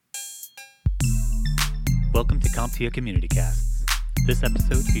Welcome to CompTIA Community Casts. This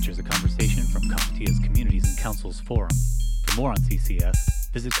episode features a conversation from CompTIA's Communities and Councils Forum. For more on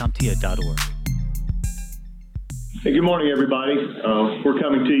CCS, visit CompTIA.org. Hey, good morning, everybody. We're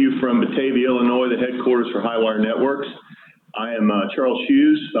coming to you from Batavia, Illinois, the headquarters for Highwire Networks. I am Charles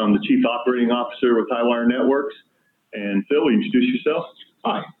Hughes. I'm the Chief Operating Officer with Highwire Networks. And Phil, will you introduce yourself?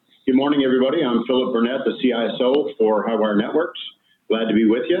 Hi. Good morning, everybody. I'm Philip Burnett, the CISO for Highwire Networks. Glad to be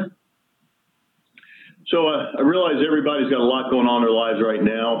with you. So I realize everybody's got a lot going on in their lives right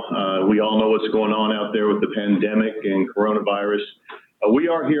now. We all know what's going on out there with the pandemic and coronavirus. We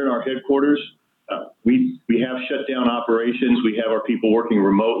are here in our headquarters. We have shut down operations. We have our people working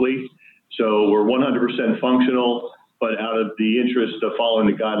remotely. So we're 100% functional, but out of the interest of following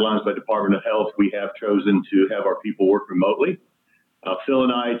the guidelines by Department of Health, we have chosen to have our people work remotely. Phil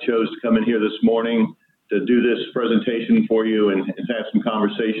and I chose to come in here this morning to do this presentation for you and have some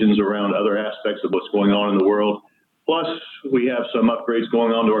conversations around other aspects of what's going on in the world. Plus, we have some upgrades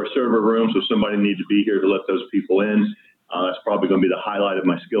going on to our server room, so somebody needs to be here to let those people in. That's probably going to be the highlight of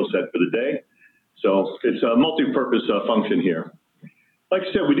my skill set for the day. So it's a multi-purpose function here. Like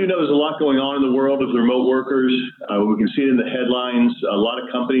I said, we do know there's a lot going on in the world with remote workers. We can see it in the headlines. A lot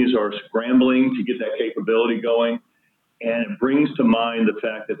of companies are scrambling to get that capability going. And it brings to mind the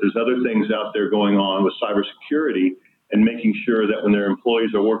fact that there's other things out there going on with cybersecurity and making sure that when their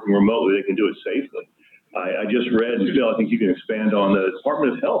employees are working remotely, they can do it safely. I just read, and Phil, I think you can expand on the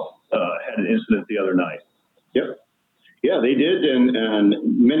Department of Health had an incident the other night. Yep. Yeah, they did, and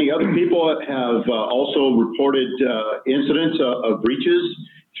many other people have also reported incidents of breaches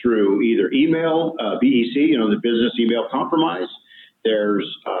through either email, BEC, the business email compromise. There's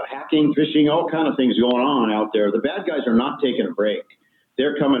hacking, phishing, all kind of things going on out there. The bad guys are not taking a break.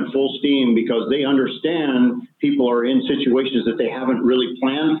 They're coming full steam because they understand people are in situations that they haven't really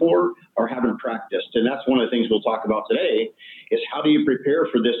planned for or haven't practiced. And that's one of the things we'll talk about today is how do you prepare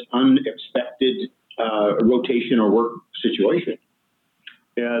for this unexpected rotation or work situation?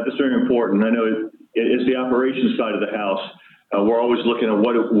 Yeah, that's very important. I know it's the operations side of the house. We're always looking at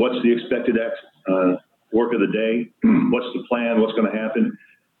what's the expected work of the day, what's the plan, what's going to happen.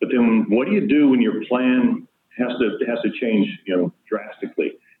 But then what do you do when your plan has to change,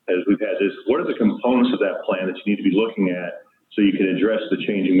 drastically, as we've had this? What are the components of that plan that you need to be looking at so you can address the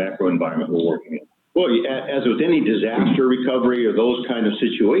changing macro environment we're working in? Well, as with any disaster recovery or those kind of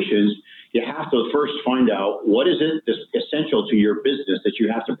situations, you have to first find out what is it that's essential to your business that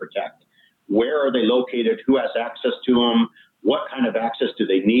you have to protect. Where are they located? Who has access to them? What kind of access do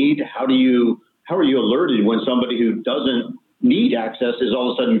they need? How are you alerted when somebody who doesn't need access is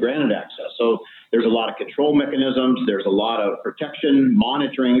all of a sudden granted access? So there's a lot of control mechanisms. There's a lot of protection,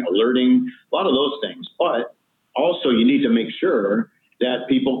 monitoring, alerting, a lot of those things. But also you need to make sure that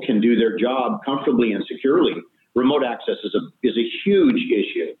people can do their job comfortably and securely. Remote access is a huge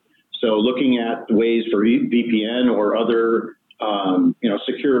issue. So looking at ways for VPN or other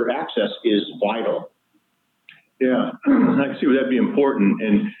secure access is vital. Yeah, I can see where that'd be important.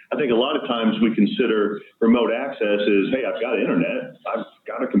 And I think a lot of times we consider remote access as, hey, I've got internet, I've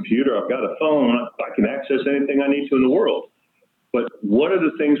got a computer, I've got a phone, I can access anything I need to in the world. But what are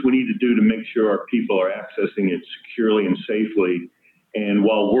the things we need to do to make sure our people are accessing it securely and safely? And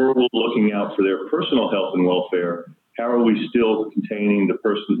while we're looking out for their personal health and welfare, how are we still containing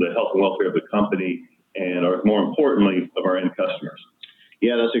the health and welfare of the company and, or more importantly, of our end customers?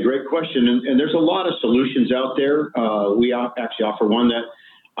 Yeah, that's a great question. And there's a lot of solutions out there. We actually offer one that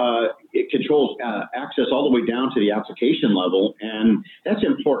it controls access all the way down to the application level. And that's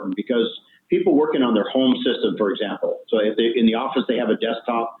important because people working on their home system, for example, so if in the office they have a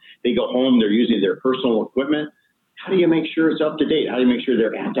desktop, they go home, they're using their personal equipment. How do you make sure it's up to date? How do you make sure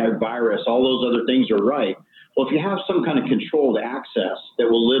their antivirus, all those other things are right? Well, if you have some kind of controlled access that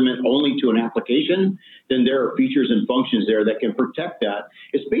will limit only to an application, then there are features and functions there that can protect that.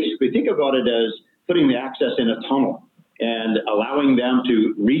 It's basically, think about it as putting the access in a tunnel and allowing them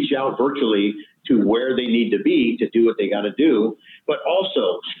to reach out virtually to where they need to be to do what they got to do, but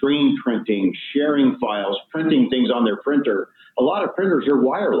also screen printing, sharing files, printing things on their printer. A lot of printers are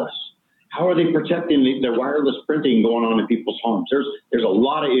wireless. How are they protecting the wireless printing going on in people's homes? There's a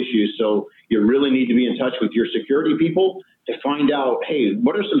lot of issues, so you really need to be in touch with your security people to find out, hey,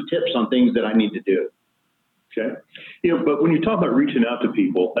 what are some tips on things that I need to do? Okay. But when you talk about reaching out to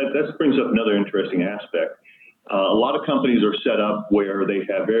people, that brings up another interesting aspect. A lot of companies are set up where they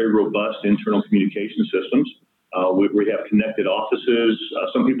have very robust internal communication systems. We have connected offices.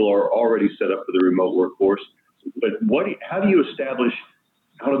 Some people are already set up for the remote workforce. But how do you establish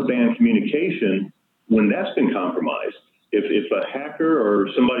out-of-band communication when that's been compromised? If a hacker or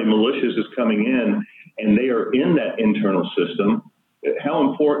somebody malicious is coming in and they are in that internal system, how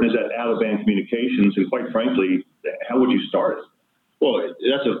important is that out-of-band communications? And quite frankly, how would you start it? Well,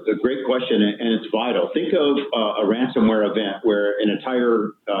 that's a great question, and it's vital. Think of a ransomware event where an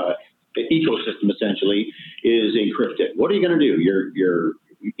entire ecosystem essentially is encrypted. What are you going to do? Your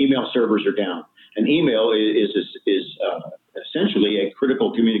email servers are down. An email is essentially a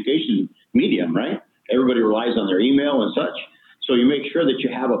critical communication medium, right? Everybody relies on their email and such. So you make sure that you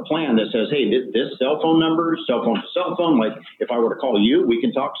have a plan that says, hey, this cell phone number, cell phone to cell phone, like if I were to call you, we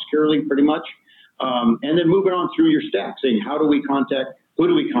can talk securely pretty much. And then moving on through your stack, saying how do we contact, who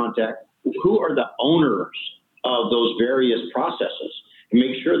do we contact, who are the owners of those various processes, and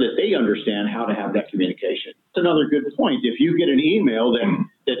make sure that they understand how to have that communication. That's another good point. If you get an email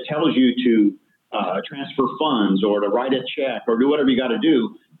that tells you to transfer funds or to write a check or do whatever you got to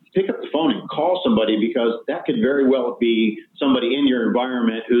do, pick up the phone and call somebody, because that could very well be somebody in your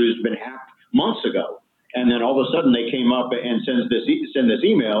environment who's been hacked months ago. And then all of a sudden they came up and send this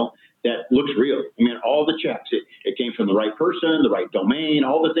email that looks real. I mean, all the checks, it came from the right person, the right domain,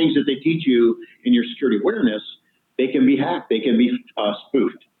 all the things that they teach you in your security awareness, they can be hacked, they can be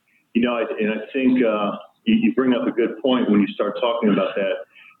spoofed. You know, and I think you bring up a good point when you start talking about that,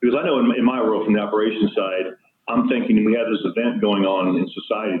 because I know in my world from the operations side, I'm thinking we have this event going on in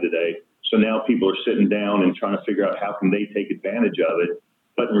society today. So now people are sitting down and trying to figure out how can they take advantage of it.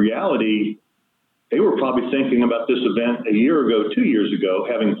 But in reality, they were probably thinking about this event a year ago, 2 years ago,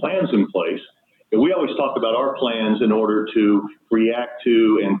 having plans in place. And we always talk about our plans in order to react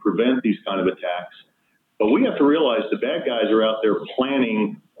to and prevent these kind of attacks. But we have to realize the bad guys are out there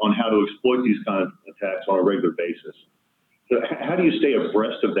planning on how to exploit these kind of attacks on a regular basis. So how do you stay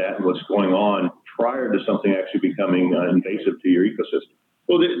abreast of that and what's going on prior to something actually becoming invasive to your ecosystem?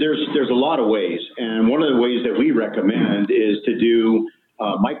 Well, there's a lot of ways. And one of the ways that we recommend is to do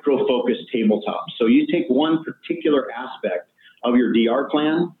micro-focused tabletops. So you take one particular aspect of your DR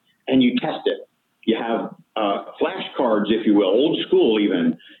plan and you test it. You have flashcards, if you will, old school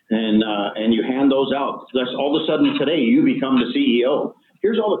even, and you hand those out. That's all of a sudden today you become the CEO.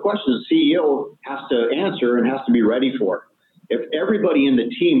 Here's all the questions the CEO has to answer and has to be ready for. If everybody in the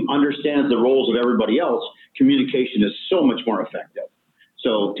team understands the roles of everybody else, communication is so much more effective.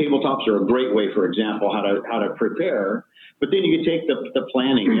 So tabletops are a great way, for example, how to prepare. But then you can take the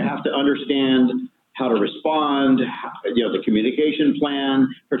planning. You have to understand how to respond, the communication plan,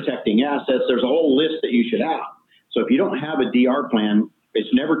 protecting assets. There's a whole list that you should have. So if you don't have a DR plan, it's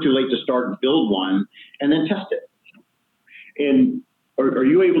never too late to start and build one and then test it. And are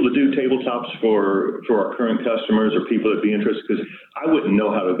you able to do tabletops for our current customers or people that be interested? Because I wouldn't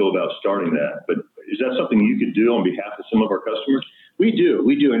know how to go about starting that. But is that something you could do on behalf of some of our customers? We do.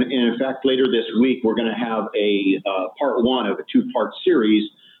 And in fact, later this week, we're going to have a part one of a two-part series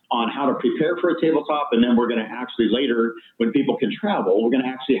on how to prepare for a tabletop. And then we're going to actually later, when people can travel, we're going to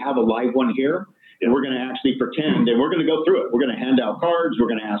actually have a live one here. And we're going to actually pretend, and we're going to go through it. We're going to hand out cards. We're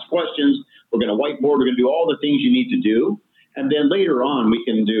going to ask questions. We're going to whiteboard. We're going to do all the things you need to do. And then later on, we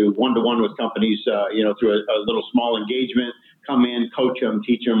can do one-to-one with companies, through a little small engagement, come in, coach them,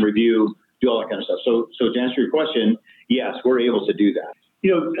 teach them, review, do all that kind of stuff. So to answer your question, yes, we're able to do that.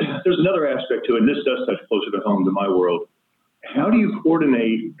 There's another aspect to it, and this does touch closer to home to my world. How do you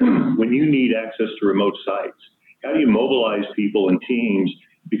coordinate when you need access to remote sites? How do you mobilize people and teams?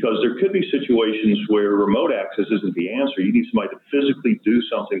 Because there could be situations where remote access isn't the answer. You need somebody to physically do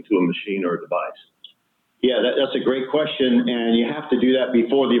something to a machine or a device. Yeah, that's a great question, and you have to do that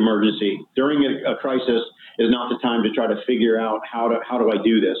before the emergency. During a crisis is not the time to try to figure out how do I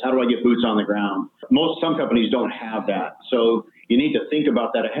do this? How do I get boots on the ground? Some companies don't have that, so you need to think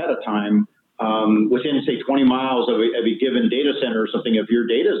about that ahead of time. Within, say, 20 miles of a given data center or something, if your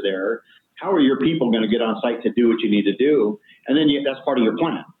data's there, how are your people going to get on site to do what you need to do? And then that's part of your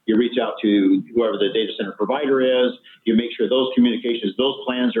plan. You reach out to whoever the data center provider is. You make sure those communications, those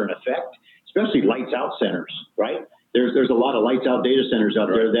plans are in effect. Especially lights out centers, right? There's a lot of lights out data centers out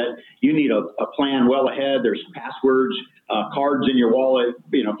there that you need a plan well ahead. There's passwords, cards in your wallet,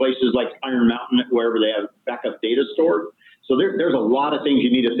 places like Iron Mountain, wherever they have backup data stored. So there's a lot of things you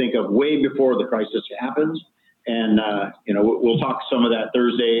need to think of way before the crisis happens. And, we'll talk some of that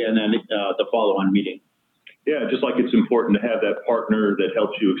Thursday and then the follow-on meeting. Yeah, just like it's important to have that partner that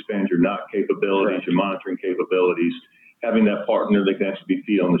helps you expand your NOC capabilities, your monitoring capabilities. Having that partner that can actually be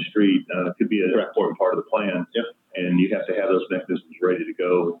feet on the street could be an important part of the plan. Yep. And you have to have those mechanisms ready to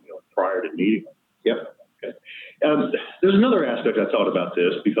go prior to needing them. Yep. Okay. There's another aspect I thought about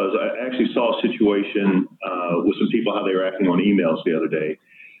this because I actually saw a situation with some people, how they were acting on emails the other day.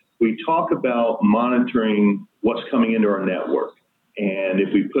 We talk about monitoring what's coming into our network. And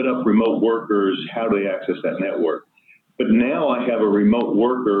if we put up remote workers, how do they access that network? But now I have a remote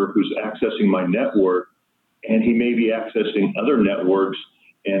worker who's accessing my network, and he may be accessing other networks.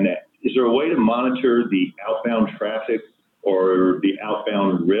 And is there a way to monitor the outbound traffic or the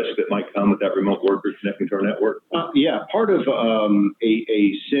outbound risk that might come with that remote worker connecting to our network? Yeah, part of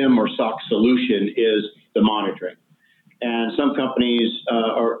a SIM or SOC solution is the monitoring. And some companies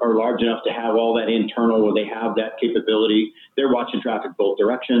are large enough to have all that internal where they have that capability. They're watching traffic both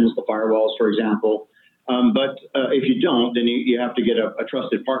directions, the firewalls, for example. But if you don't, then you have to get a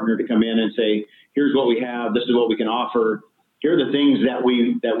trusted partner to come in and say, here's what we have, this is what we can offer. Here are the things that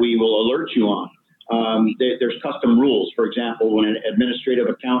we will alert you on. There's custom rules. For example, when an administrative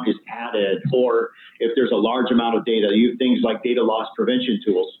account is added, or if there's a large amount of data, you have things like data loss prevention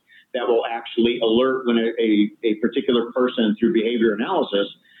tools that will actually alert when a particular person through behavior analysis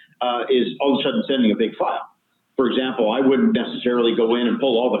is all of a sudden sending a big file. For example, I wouldn't necessarily go in and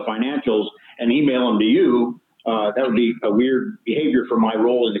pull all the financials and email them to you. That would be a weird behavior for my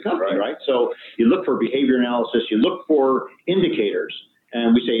role in the company, right? So you look for behavior analysis, you look for indicators,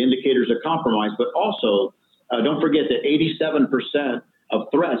 and we say indicators of compromise, but also don't forget that 87% of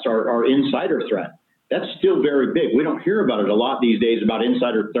threats are insider threat. That's still very big. We don't hear about it a lot these days about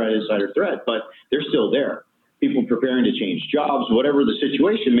insider threat, but they're still there. People preparing to change jobs, whatever the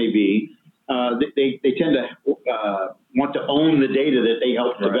situation may be, they tend to want to own the data that they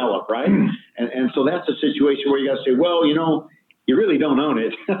helped develop, right? And so that's a situation where you got to say, well, you you really don't own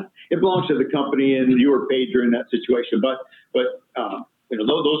it. It belongs to the company, and you were paid during that situation. But those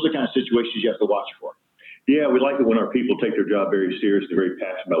are the kind of situations you have to watch for. Yeah, we like it when our people take their job very seriously, very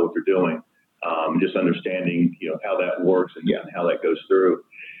passionate about what they're doing. Just understanding, how that works and how that goes through.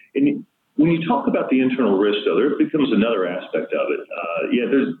 And when you talk about the internal risk, though, there becomes another aspect of it.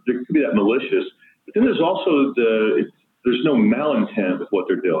 There could be that malicious, but then there's also there's no malintent with what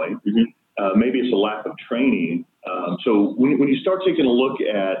they're doing. Mm-hmm. Maybe it's a lack of training. So when you start taking a look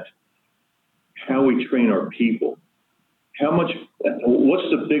at how we train our people, what's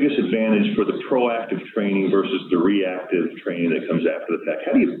the biggest advantage for the proactive training versus the reactive training that comes after the fact?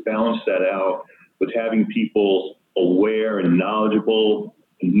 How do you balance that out with having people aware and knowledgeable,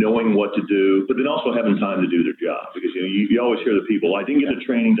 knowing what to do, but then also having time to do their job? Because you always hear the people, I didn't get the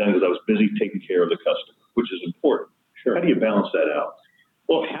training done because I was busy taking care of the customer, which is important. Sure. How do you balance that out?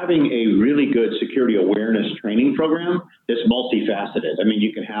 Well, having a really good security awareness training program that's multifaceted. I mean,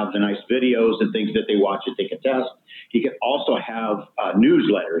 you can have the nice videos and things that they watch and take a test. You can also have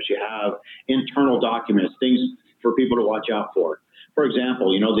newsletters. You have internal documents, things for people to watch out for. For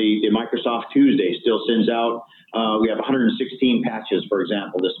example, the Microsoft Tuesday still sends out, we have 116 patches, for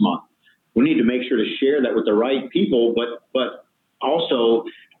example, this month. We need to make sure to share that with the right people, but also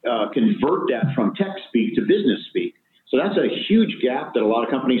convert that from tech speak to business speak. So that's a huge gap that a lot of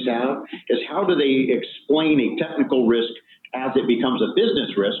companies have, is how do they explain a technical risk as it becomes a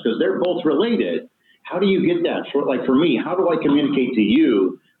business risk, because they're both related. How do you get that? For me, how do I communicate to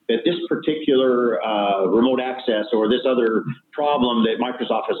you that this particular remote access or this other problem that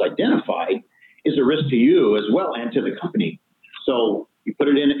Microsoft has identified is a risk to you as well and to the company? So you put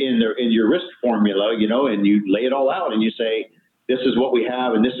it in your risk formula, and you lay it all out and you say, this is what we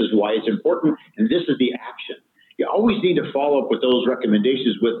have and this is why it's important and this is the action. You always need to follow up with those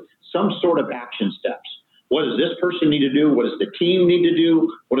recommendations with some sort of action steps. What does this person need to do? What does the team need to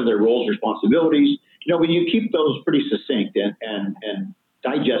do? What are their roles, responsibilities? When you keep those pretty succinct and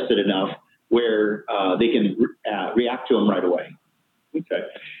digested enough where they can react to them right away. Okay.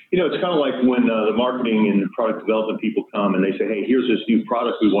 It's kind of like when the marketing and product development people come and they say, hey, here's this new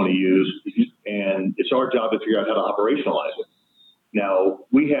product we want to use, and it's our job to figure out how to operationalize it. Now,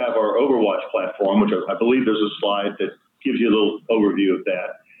 we have our Overwatch platform, which I believe there's a slide that gives you a little overview of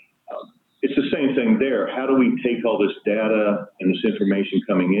that. It's the same thing there. How do we take all this data and this information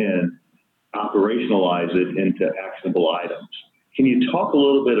coming in, operationalize it into actionable items? Can you talk a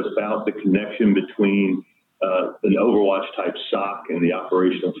little bit about the connection between an Overwatch type SOC and the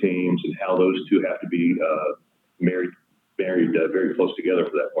operational teams and how those two have to be married very close together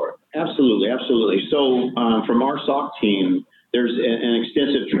for that part? Absolutely. So from our SOC team, there's an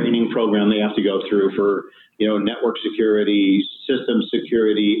extensive training program they have to go through for, network security, system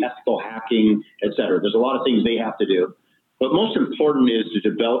security, ethical hacking, et cetera. There's a lot of things they have to do. But most important is to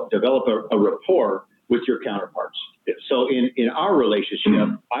develop a rapport with your counterparts. So in our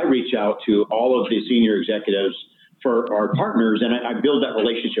relationship, I reach out to all of the senior executives for our partners, and I build that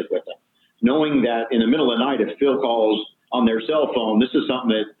relationship with them, knowing that in the middle of the night, if Phil calls on their cell phone, this is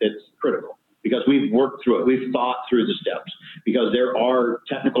something that's critical. Because we've worked through it, we've thought through the steps, because there are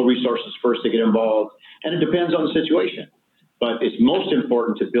technical resources first to get involved. And it depends on the situation. But it's most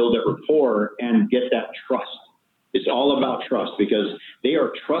important to build that rapport and get that trust. It's all about trust because they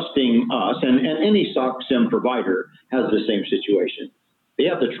are trusting us, and any SOC SIM provider has the same situation. They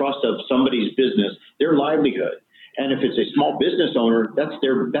have the trust of somebody's business, their livelihood. And if it's a small business owner, that's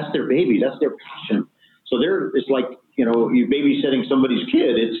their baby, that's their passion. So it's like, you babysitting somebody's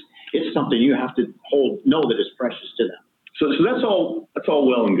kid. It's something you have to know that is precious to them. So that's all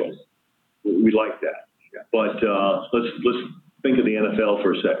well and good. We like that. Yeah. But let's think of the NFL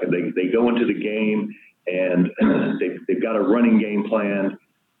for a second. They go into the game and they've got a running game plan,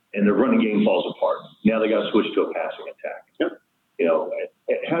 and their running game falls apart. Now they got to switch to a passing attack. Yep.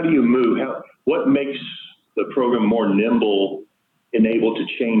 How do you move? What makes the program more nimble and able to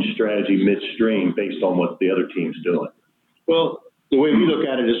change strategy midstream based on what the other team's doing? Well, the way we look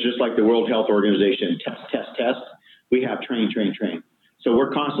at it is just like the World Health Organization, test. We have train. So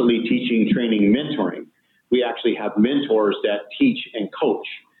we're constantly teaching, training, mentoring. We actually have mentors that teach and coach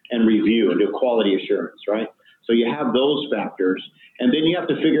and review and do quality assurance, right? So you have those factors. And then you have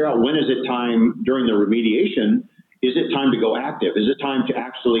to figure out, when is it time during the remediation? Is it time to go active? Is it time to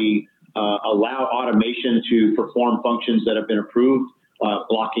actually allow automation to perform functions that have been approved,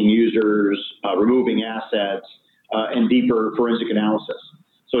 blocking users, removing assets, and deeper forensic analysis?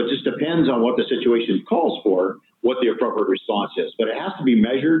 So it just depends on what the situation calls for, what the appropriate response is. But it has to be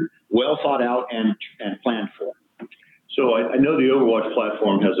measured, well thought out, and planned for. So I know the Overwatch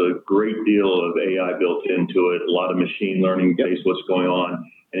platform has a great deal of AI built into it, a lot of machine learning based what's going on,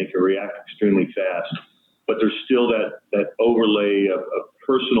 and it can react extremely fast. But there's still that overlay of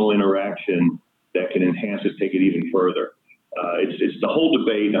personal interaction that can enhance it, take it even further. It's the whole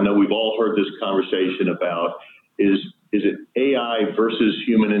debate. I know we've all heard this conversation about is it AI versus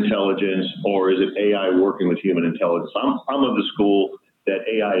human intelligence, or is it AI working with human intelligence? I'm of the school that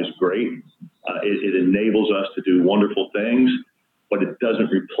AI is great. It enables us to do wonderful things, but it doesn't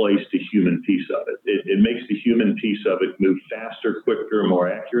replace the human piece of it. It makes the human piece of it move faster, quicker,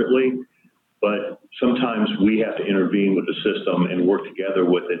 more accurately. But sometimes we have to intervene with the system and work together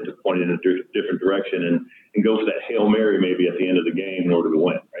with it to point it in a different direction and go for that Hail Mary maybe at the end of the game in order to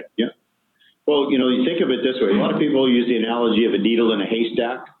win, right? Yeah. Well, you think of it this way. A lot of people use the analogy of a needle in a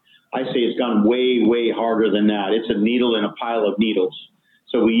haystack. I say it's gone way, way harder than that. It's a needle in a pile of needles.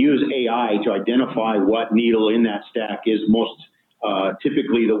 So we use AI to identify what needle in that stack is most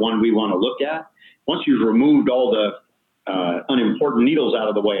typically the one we want to look at. Once you've removed all the unimportant needles out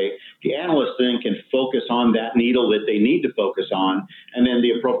of the way, the analyst then can focus on that needle that they need to focus on, and then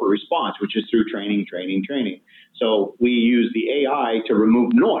the appropriate response, which is through training. So we use the AI to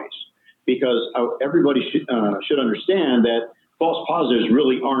remove noise, because everybody should understand that false positives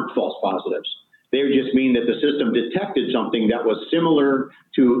really aren't false positives. They just mean that the system detected something that was similar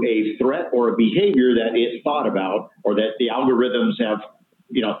to a threat or a behavior that it thought about, or that the algorithms have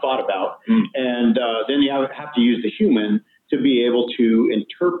thought about. And then you have to use the human to be able to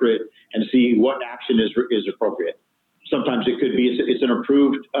interpret and see what action is appropriate. Sometimes it could be it's an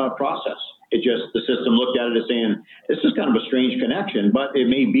approved process. The system looked at it as saying, this is kind of a strange connection, but it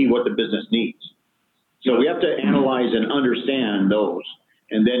may be what the business needs. So we have to analyze and understand those,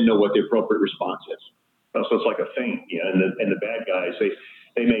 and then know what the appropriate response is. So it's like a feint, and the bad guys,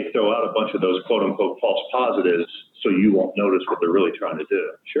 they may throw out a bunch of those quote-unquote false positives so you won't notice what they're really trying to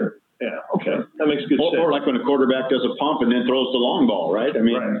do. Sure. Yeah, okay. That makes good sense. Or like when a quarterback does a pump and then throws the long ball, right? I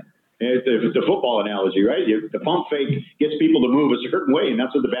mean, right. The football analogy, right? The pump fake gets people to move a certain way, and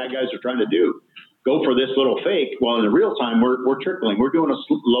that's what the bad guys are trying to do. Go for this little fake, while in the real time, we're trickling. We're doing a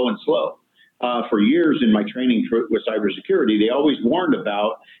low and slow. For years in my training with cybersecurity, they always warned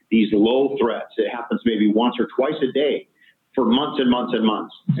about these low threats. It happens maybe once or twice a day for months and months and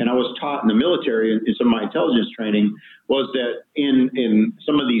months. And I was taught in the military, in some of my intelligence training, was that in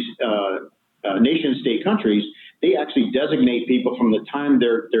some of these nation state countries, they actually designate people from the time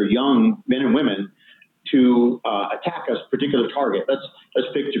they're young men and women to attack a particular target. Let's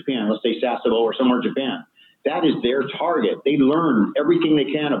pick Japan. Let's say Sasebo or somewhere in Japan. That is their target. They learn everything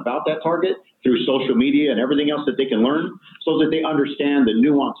they can about that target through social media and everything else that they can learn, so that they understand the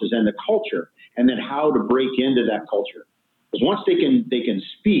nuances and the culture, and then how to break into that culture. Because once they can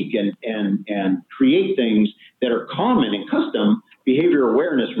speak and create things that are common and custom, behavior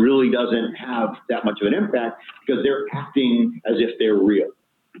awareness really doesn't have that much of an impact, because they're acting as if they're real.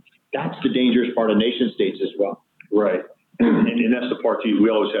 That's the dangerous part of nation states as well. Right. And that's the part we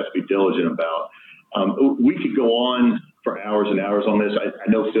always have to be diligent about. We could go on for hours and hours on this.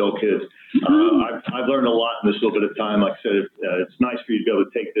 I know Phil could. I've learned a lot in this little bit of time. Like I said, it's nice for you to be able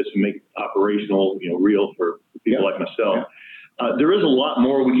to take this and make it operational, real for people like myself. There is a lot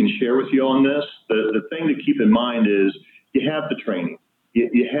more we can share with you on this. The thing to keep in mind is you have the training,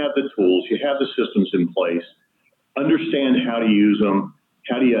 you have the tools, you have the systems in place. Understand how to use them.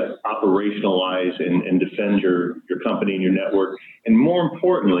 How do you operationalize and defend your company and your network? And more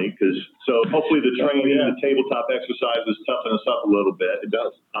importantly, so hopefully the training, the tabletop exercises toughen us up a little bit. It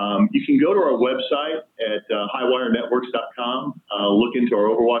does. You can go to our website at highwirenetworks.com, look into our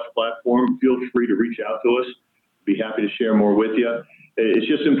Overwatch platform. Feel free to reach out to us. Be happy to share more with you. It's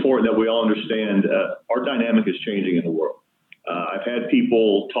just important that we all understand our dynamic is changing in the world. I've had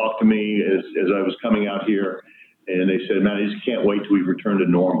people talk to me as I was coming out here, and they said, man, I just can't wait till we return to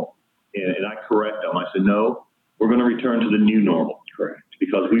normal. And I correct them. I said, no, we're going to return to the new normal. Correct.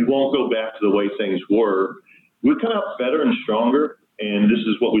 Because we won't go back to the way things were. We'll come out better and stronger, and this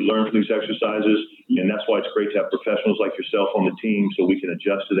is what we learned from these exercises, and that's why it's great to have professionals like yourself on the team so we can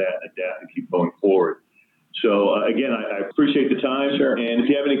adjust to that and adapt and keep going forward. So, again, I appreciate the time. Sure. And if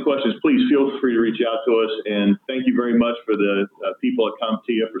you have any questions, please feel free to reach out to us. And thank you very much for the people at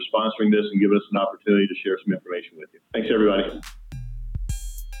CompTIA for sponsoring this and giving us an opportunity to share some information with you. Thanks, everybody.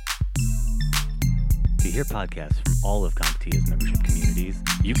 To hear podcasts from all of CompTIA's membership communities,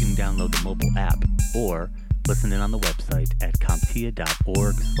 you can download the mobile app or listen in on the website at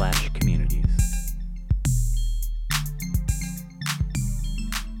comptia.org/communities.